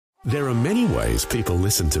There are many ways people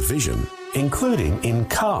listen to Vision, including in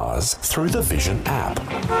cars through the Vision app.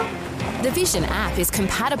 The Vision app is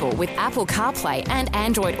compatible with Apple CarPlay and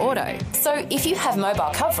Android Auto. So if you have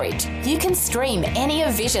mobile coverage, you can stream any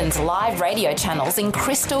of Vision's live radio channels in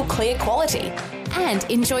crystal clear quality and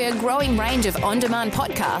enjoy a growing range of on-demand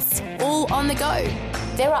podcasts all on the go.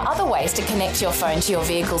 There are other ways to connect your phone to your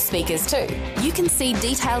vehicle speakers too. You can see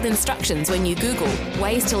detailed instructions when you Google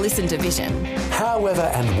ways to listen to Vision. However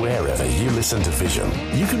and wherever you listen to Vision,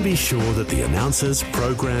 you can be sure that the announcers,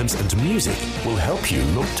 programs and music will help you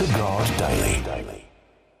look to God daily.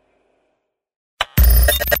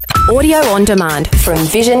 Audio on demand from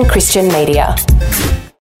Vision Christian Media.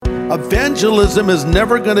 Evangelism is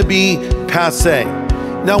never going to be passé.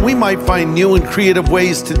 Now, we might find new and creative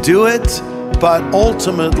ways to do it, but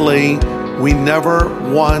ultimately, we never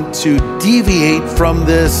want to deviate from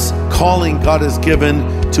this calling God has given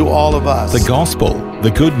to all of us. The gospel,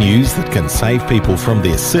 the good news that can save people from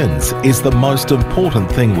their sins, is the most important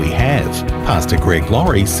thing we have. Pastor Greg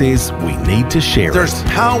Laurie says we need to share There's it.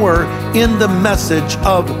 power in the message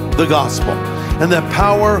of the gospel, and that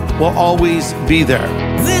power will always be there.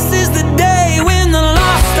 This is the day when the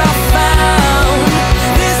lost are found.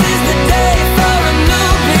 This is the day for a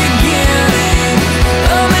new beginning.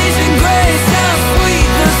 Amazing grace, how sweet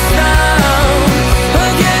the sound.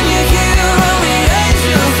 Again you hear all the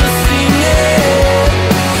angels are singing.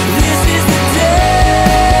 This is the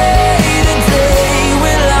day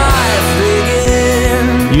when life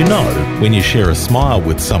begins. You know, when you share a smile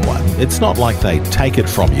with someone, it's not like they take it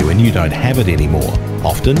from you and you don't have it anymore.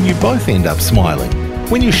 Often you both end up smiling.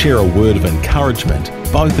 When you share a word of encouragement,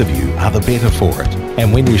 both of you are the better for it.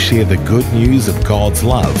 And when you share the good news of God's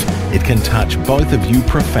love, it can touch both of you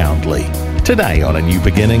profoundly. Today on A New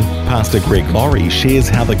Beginning, Pastor Greg Laurie shares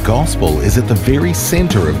how the gospel is at the very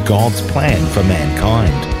center of God's plan for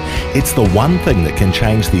mankind. It's the one thing that can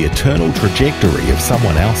change the eternal trajectory of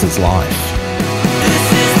someone else's life.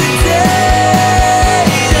 This is the day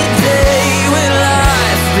when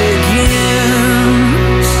life begins.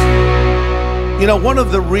 You know, one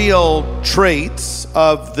of the real traits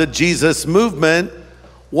of the Jesus movement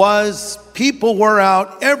was people were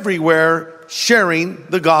out everywhere sharing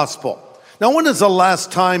the gospel. Now, when is the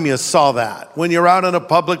last time you saw that? When you're out in a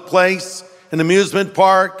public place, an amusement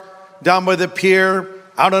park, down by the pier,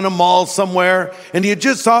 out in a mall somewhere, and you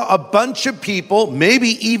just saw a bunch of people,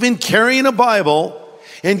 maybe even carrying a Bible,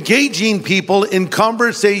 engaging people in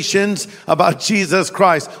conversations about Jesus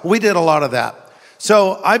Christ. We did a lot of that.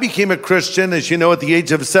 So I became a Christian, as you know, at the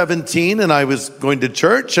age of 17, and I was going to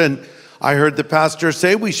church, and I heard the pastor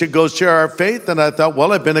say we should go share our faith, and I thought,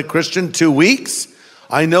 well, I've been a Christian 2 weeks.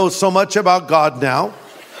 I know so much about God now.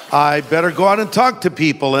 I better go out and talk to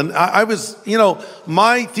people. And I was,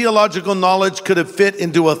 my theological knowledge could have fit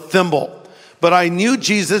into a thimble, but I knew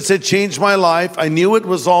Jesus had changed my life. I knew it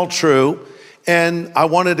was all true. And I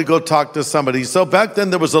wanted to go talk to somebody. So back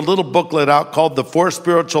then there was a little booklet out called The 4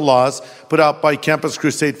 Spiritual Laws, put out by Campus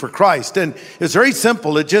Crusade for Christ. And it's very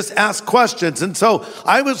simple. It just asked questions. And so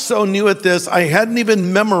I was so new at this, I hadn't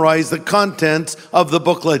even memorized the contents of the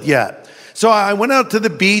booklet yet. So I went out to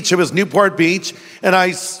the beach. It was Newport Beach. And I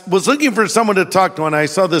was looking for someone to talk to. And I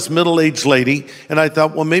saw this middle-aged lady. And I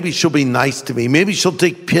thought, well, maybe she'll be nice to me. Maybe she'll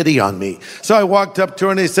take pity on me. So I walked up to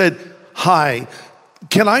her and I said, hi,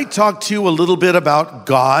 can I talk to you a little bit about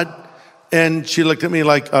God? And she looked at me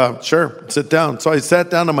like, sure, sit down. So I sat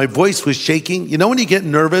down and my voice was shaking. You know when you get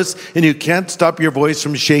nervous and you can't stop your voice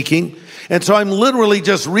from shaking? And so I'm literally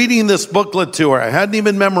just reading this booklet to her. I hadn't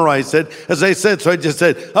even memorized it, as I said. So I just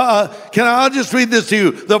said, I'll just read this to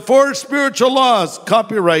you. The 4 Spiritual Laws,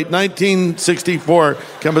 copyright 1964,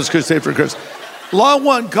 Campus Crusade for Christ. Law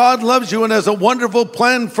 1, God loves you and has a wonderful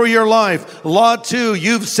plan for your life. Law 2,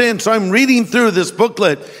 you've sinned. So I'm reading through this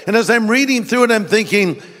booklet. And as I'm reading through it, I'm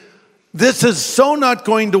thinking, this is so not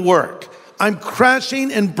going to work. I'm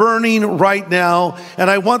crashing and burning right now, and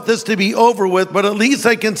I want this to be over with, but at least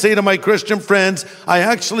I can say to my Christian friends, I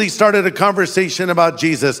actually started a conversation about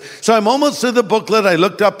Jesus. So I'm almost to the booklet. I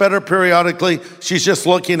looked up at her periodically. She's just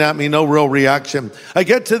looking at me, no real reaction. I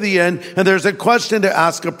get to the end, and there's a question to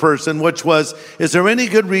ask a person, which was, is there any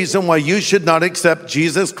good reason why you should not accept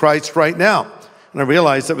Jesus Christ right now? And I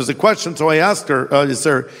realized that was a question, so I asked her, is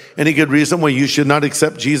there any good reason why you should not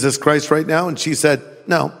accept Jesus Christ right now? And she said,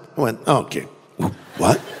 no. I went, oh, okay.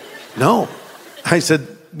 What? No. I said,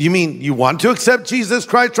 you mean you want to accept Jesus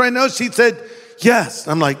Christ right now? She said, yes.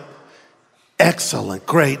 I'm like, excellent,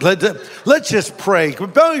 great. Let's just pray.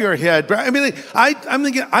 Bow your head. I mean, I'm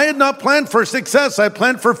thinking, I had not planned for success. I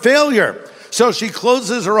planned for failure. So she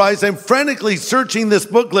closes her eyes. I'm frantically searching this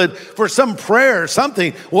booklet for some prayer,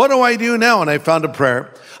 something. What do I do now? And I found a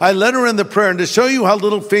prayer. I led her in the prayer, and to show you how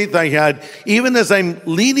little faith I had, even as I'm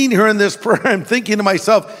leading her in this prayer, I'm thinking to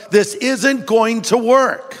myself, this isn't going to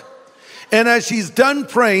work. And as she's done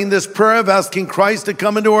praying this prayer of asking Christ to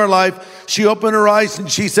come into her life, she opened her eyes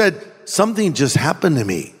and she said, something just happened to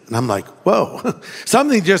me. And I'm like, whoa,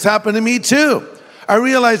 something just happened to me too. I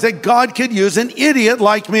realized that God could use an idiot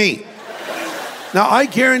like me. Now, I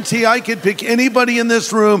guarantee I could pick anybody in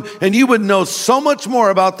this room and you would know so much more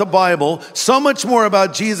about the Bible, so much more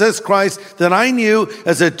about Jesus Christ than I knew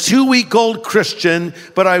as a 2-week-old Christian,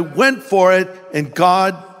 but I went for it and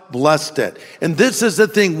God blessed it. And this is the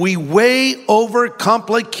thing, we way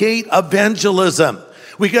overcomplicate evangelism.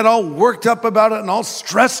 We get all worked up about it and all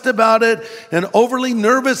stressed about it and overly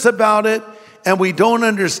nervous about it, and we don't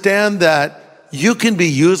understand that you can be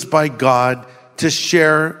used by God to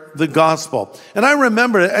share the gospel. And I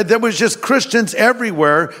remember there was just Christians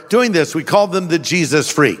everywhere doing this. We called them the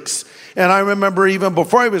Jesus freaks. And I remember even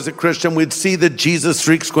before I was a Christian, we'd see the Jesus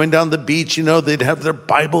freaks going down the beach. You know, they'd have their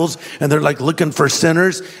Bibles and they're like looking for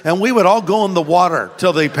sinners. And we would all go in the water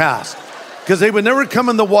till they passed because they would never come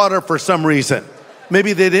in the water for some reason.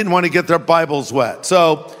 Maybe they didn't want to get their Bibles wet.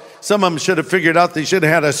 So some of them should have figured out they should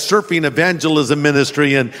have had a surfing evangelism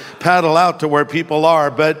ministry and paddle out to where people are.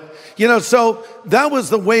 But you know, so that was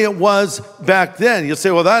the way it was back then. You'll say,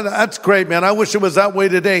 well, that's great, man. I wish it was that way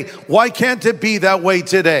today. Why can't it be that way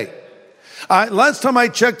today? Last time I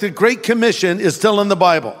checked, the Great Commission is still in the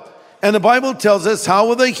Bible. And the Bible tells us, how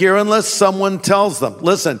will they hear unless someone tells them?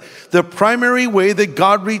 Listen, the primary way that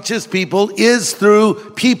God reaches people is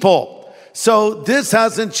through people. So this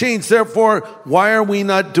hasn't changed. Therefore, why are we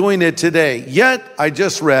not doing it today? Yet, I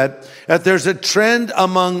just read that there's a trend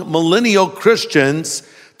among millennial Christians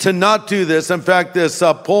to not do this. In fact, this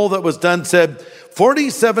poll that was done said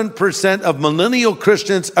 47% of millennial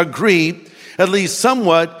Christians agree, at least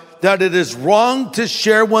somewhat, that it is wrong to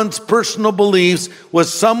share one's personal beliefs with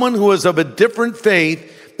someone who is of a different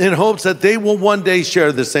faith in hopes that they will one day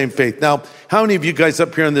share the same faith. Now, how many of you guys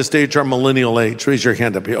up here on this stage are millennial age? Raise your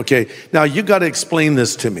hand up here. Okay, now you got to explain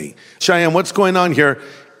this to me. Cheyenne, what's going on here?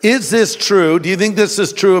 Is this true? Do you think this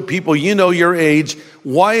is true of people you know your age?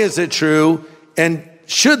 Why is it true? And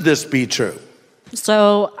should this be true?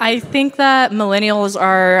 So I think that millennials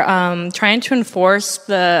are trying to enforce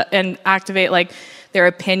and activate like their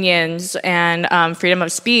opinions and freedom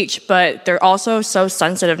of speech, but they're also so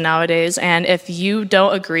sensitive nowadays. And if you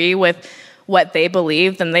don't agree with what they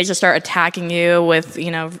believe, then they just start attacking you with,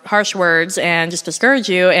 harsh words and just discourage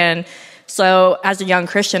you. And so as a young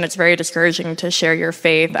Christian, it's very discouraging to share your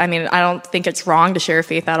faith. I mean, I don't think it's wrong to share your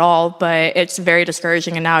faith at all, but it's very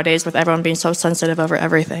discouraging and nowadays with everyone being so sensitive over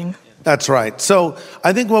everything. That's right. So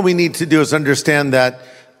I think what we need to do is understand that,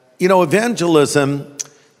 evangelism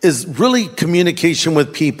is really communication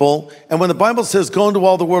with people. And when the Bible says, go into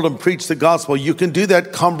all the world and preach the gospel, you can do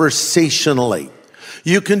that conversationally.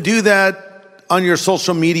 You can do that on your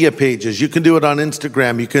social media pages. You can do it on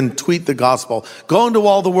Instagram. You can tweet the gospel. Go into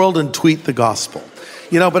all the world and tweet the gospel.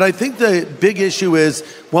 But I think the big issue is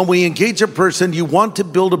when we engage a person, you want to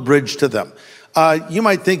build a bridge to them. You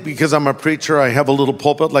might think because I'm a preacher, I have a little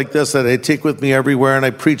pulpit like this that I take with me everywhere and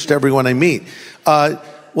I preach to everyone I meet.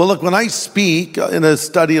 Well, look, when I speak in a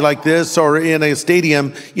study like this or in a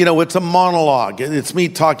stadium, it's a monologue. It's me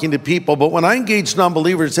talking to people. But when I engage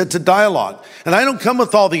non-believers, it's a dialogue. And I don't come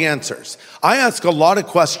with all the answers. I ask a lot of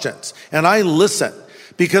questions and I listen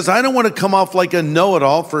because I don't want to come off like a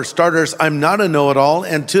know-it-all. For starters, I'm not a know-it-all.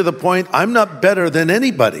 And to the point, I'm not better than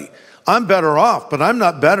anybody. I'm better off, but I'm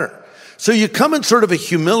not better. So you come in sort of a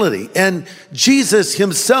humility. And Jesus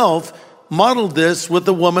himself modeled this with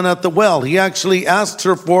the woman at the well. He actually asked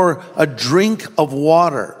her for a drink of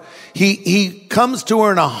water. He comes to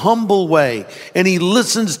her in a humble way and he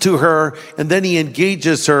listens to her and then he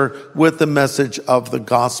engages her with the message of the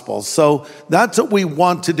gospel. So that's what we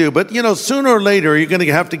want to do. But sooner or later, you're going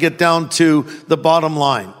to have to get down to the bottom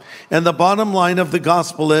line. And the bottom line of the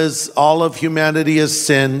gospel is all of humanity has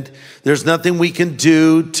sinned. There's nothing we can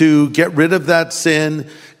do to get rid of that sin.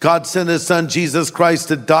 God sent his son, Jesus Christ,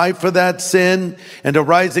 to die for that sin and to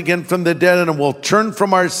rise again from the dead. And we'll turn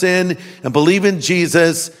from our sin and believe in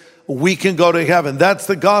Jesus. We can go to heaven. That's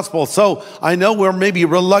the gospel. So I know we're maybe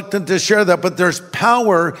reluctant to share that, but there's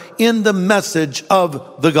power in the message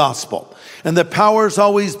of the gospel. And the power's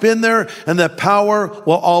always been there, and the power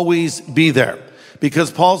will always be there.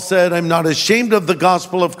 Because Paul said, I'm not ashamed of the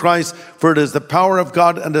gospel of Christ, for it is the power of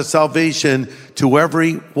God unto salvation to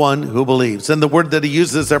everyone who believes. And the word that he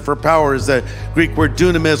uses there for power is the Greek word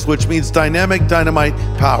dunamis, which means dynamic, dynamite,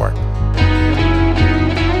 power.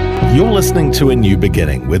 You're listening to A New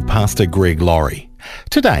Beginning with Pastor Greg Laurie.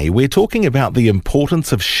 Today, we're talking about the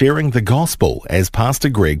importance of sharing the gospel as Pastor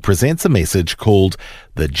Greg presents a message called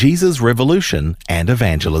The Jesus Revolution and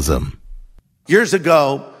Evangelism. Years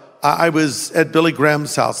ago, I was at Billy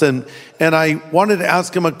Graham's house, and I wanted to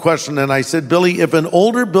ask him a question, and I said, Billy, if an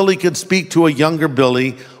older Billy could speak to a younger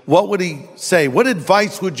Billy, what would he say? What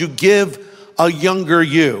advice would you give a younger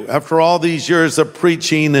you after all these years of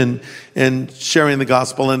preaching and sharing the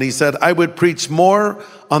gospel? And he said, I would preach more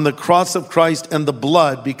on the cross of Christ and the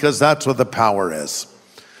blood, because that's where the power is.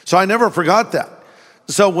 So I never forgot that.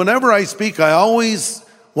 So whenever I speak, I always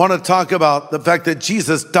want to talk about the fact that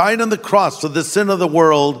Jesus died on the cross for the sin of the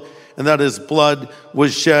world, and that his blood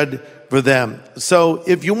was shed for them. So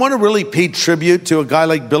if you want to really pay tribute to a guy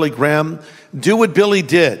like Billy Graham, do what Billy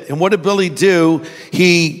did. And what did Billy do?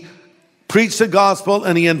 He preached the gospel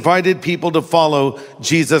and he invited people to follow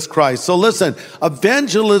Jesus Christ. So listen,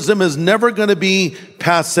 evangelism is never going to be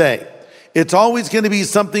passé. It's always going to be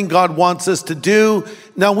something God wants us to do.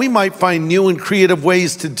 Now, we might find new and creative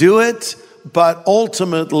ways to do it, but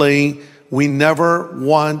ultimately, we never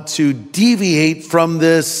want to deviate from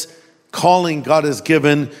this calling God has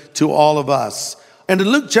given to all of us. And in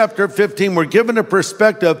Luke chapter 15, we're given a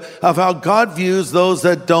perspective of how God views those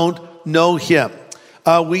that don't know him.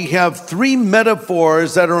 We have three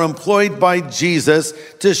metaphors that are employed by Jesus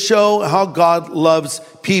to show how God loves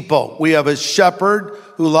people. We have a shepherd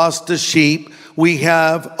who lost a sheep. We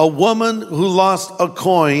have a woman who lost a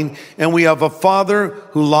coin, and we have a father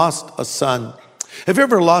who lost a son. Have you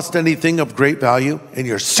ever lost anything of great value and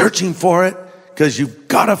you're searching for it because you've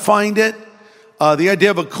got to find it? The idea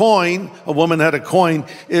of a coin, a woman had a coin,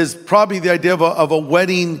 is probably the idea of a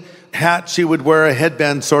wedding hat she would wear, a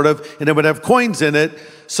headband sort of, and it would have coins in it.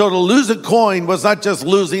 So to lose a coin was not just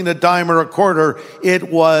losing a dime or a quarter, it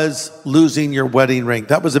was losing your wedding ring.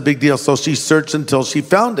 That was a big deal. So she searched until she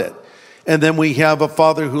found it. And then we have a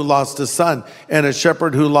father who lost a son and a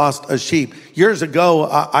shepherd who lost a sheep. Years ago,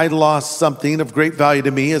 I lost something of great value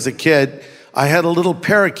to me as a kid. I had a little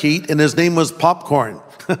parakeet and his name was Popcorn.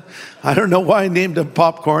 I don't know why I named him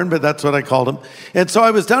Popcorn, but that's what I called him. And so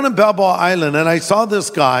I was down in Balboa Island and I saw this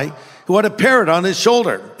guy who had a parrot on his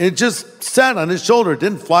shoulder. It just sat on his shoulder, it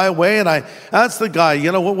didn't fly away. And I asked the guy,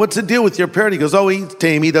 what's the deal with your parrot? He goes, oh, he's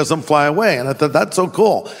tame, he doesn't fly away. And I thought, that's so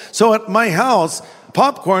cool. So at my house,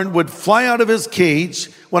 Popcorn would fly out of his cage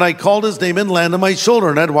when I called his name and land on my shoulder,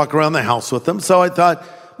 and I'd walk around the house with him. So I thought,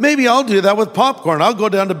 maybe I'll do that with Popcorn. I'll go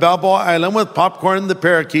down to Balboa Island with Popcorn the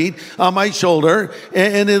parakeet on my shoulder,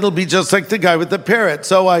 and it'll be just like the guy with the parrot.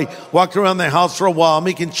 So I walked around the house for a while,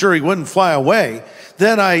 making sure he wouldn't fly away.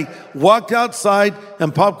 Then I walked outside,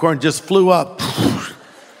 and Popcorn just flew up.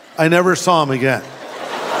 I never saw him again.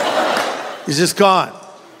 He's just gone.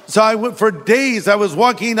 So I went for days. I was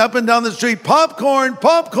walking up and down the street, Popcorn,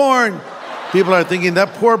 Popcorn. People are thinking,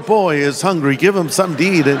 that poor boy is hungry. Give him something to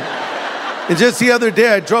eat. And just the other day,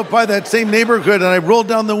 I drove by that same neighborhood and I rolled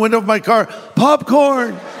down the window of my car,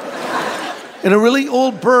 Popcorn. And a really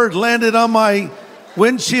old bird landed on my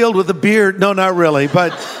windshield with a beard. No, not really,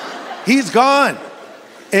 but he's gone.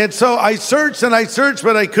 And so I searched,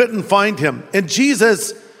 but I couldn't find him. And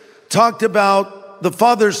Jesus talked about the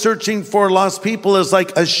Father searching for lost people is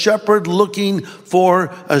like a shepherd looking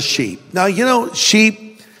for a sheep. Now,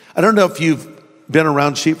 sheep, I don't know if you've been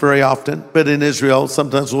around sheep very often, but in Israel,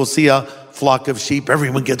 sometimes we'll see a flock of sheep.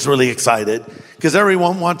 Everyone gets really excited because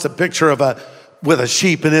everyone wants a picture with a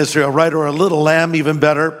sheep in Israel, right? Or a little lamb, even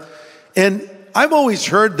better. And I've always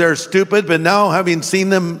heard they're stupid, but now having seen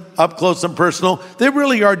them up close and personal, they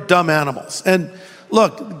really are dumb animals. And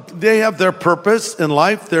look, they have their purpose in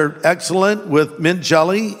life. They're excellent with mint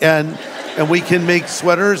jelly, and we can make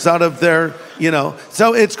sweaters out of their,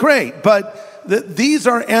 so it's great. But these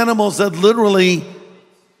are animals that literally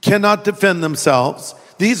cannot defend themselves.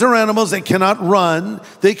 These are animals that cannot run,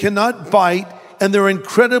 they cannot bite, and they're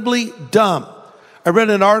incredibly dumb. I read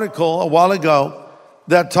an article a while ago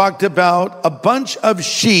that talked about a bunch of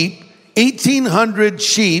sheep, 1,800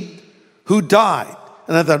 sheep who died.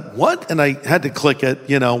 And I thought, what? And I had to click it,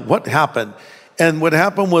 what happened? And what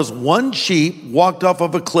happened was one sheep walked off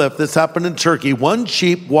of a cliff. This happened in Turkey. One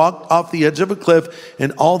sheep walked off the edge of a cliff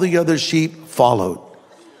and all the other sheep followed.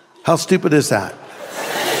 How stupid is that?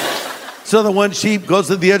 So the one sheep goes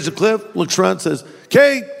to the edge of the cliff, looks around and says,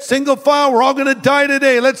 okay, single file, we're all going to die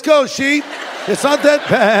today. Let's go, sheep. It's not that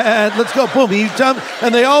bad. Let's go. Boom, he jumped,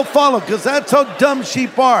 and they all follow because that's how dumb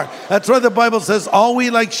sheep are. That's why the Bible says, all we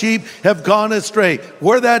like sheep have gone astray.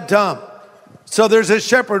 We're that dumb. So there's a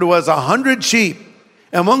shepherd who has 100 sheep,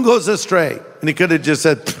 and one goes astray. And he could have just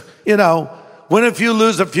said, win a few,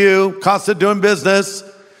 lose a few, cost of doing business.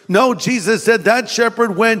 No, Jesus said that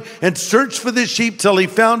shepherd went and searched for the sheep till he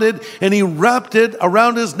found it, and he wrapped it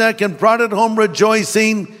around his neck and brought it home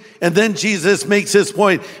rejoicing. And then Jesus makes his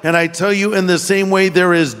point. And I tell you, in the same way,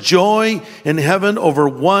 there is joy in heaven over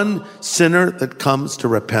one sinner that comes to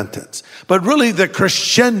repentance. But really, the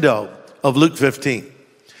crescendo of Luke 15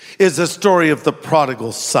 is the story of the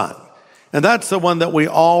prodigal son. And that's the one that we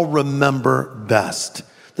all remember best.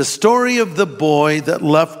 The story of the boy that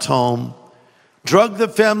left home, dragged the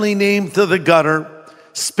family name to the gutter,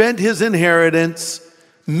 spent his inheritance,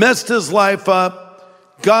 messed his life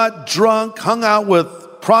up, got drunk, hung out with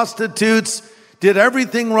prostitutes, did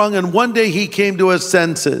everything wrong. And one day he came to his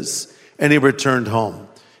senses and he returned home.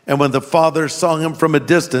 And when the father saw him from a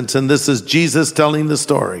distance, and this is Jesus telling the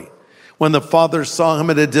story, when the father saw him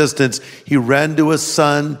at a distance, he ran to his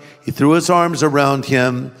son, he threw his arms around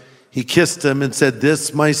him, he kissed him and said,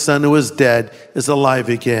 "This, my son who was dead, is alive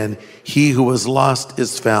again. He who was lost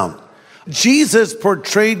is found." Jesus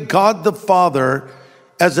portrayed God the Father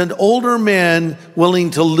as an older man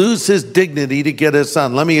willing to lose his dignity to get his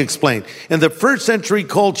son. Let me explain. In the first century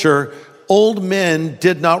culture, old men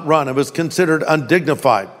did not run. It was considered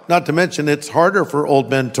undignified. Not to mention, it's harder for old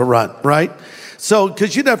men to run, right? So,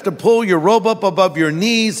 because you'd have to pull your robe up above your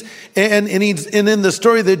knees. And in the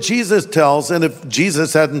story that Jesus tells, and if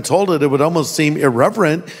Jesus hadn't told it, it would almost seem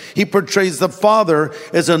irreverent. He portrays the father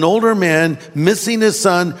as an older man missing his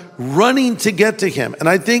son, running to get to him. And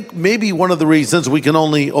I think maybe one of the reasons, we can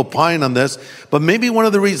only opine on this, but maybe one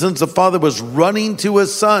of the reasons the father was running to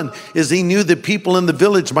his son is he knew that people in the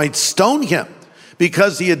village might stone him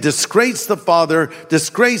because he had disgraced the father,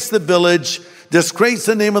 disgraced the village, disgraced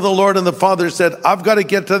the name of the Lord. And the father said, "I've got to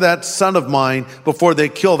get to that son of mine before they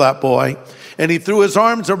kill that boy." And he threw his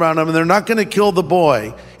arms around him, and they're not going to kill the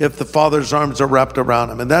boy if the father's arms are wrapped around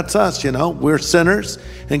him. And that's us, we're sinners.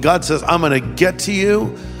 And God says, "I'm going to get to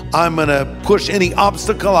you. I'm going to push any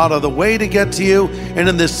obstacle out of the way to get to you." And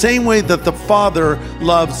in the same way that the Father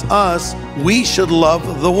loves us, we should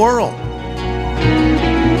love the world.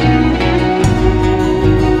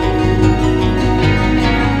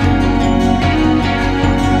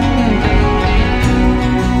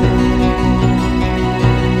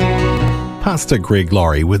 Pastor Greg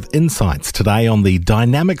Laurie with insights today on the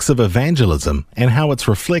dynamics of evangelism and how it's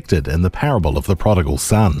reflected in the parable of the prodigal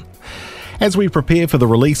son. As we prepare for the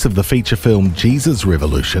release of the feature film Jesus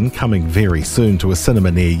Revolution, coming very soon to a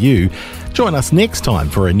cinema near you, join us next time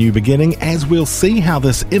for A New Beginning as we'll see how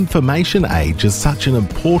this information age is such an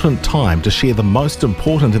important time to share the most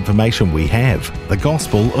important information we have, the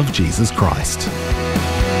gospel of Jesus Christ.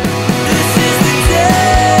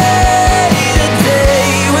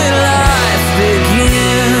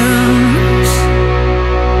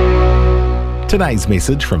 Today's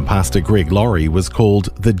message from Pastor Greg Laurie was called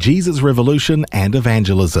The Jesus Revolution and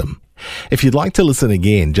Evangelism. If you'd like to listen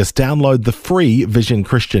again, just download the free Vision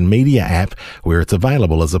Christian Media app where it's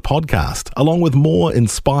available as a podcast, along with more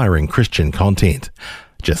inspiring Christian content.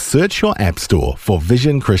 Just search your app store for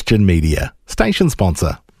Vision Christian Media. Station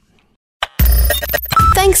sponsor.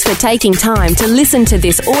 Thanks for taking time to listen to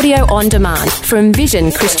this audio on demand from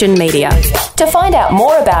Vision Christian Media. To find out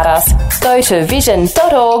more about us, go to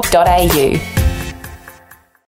vision.org.au.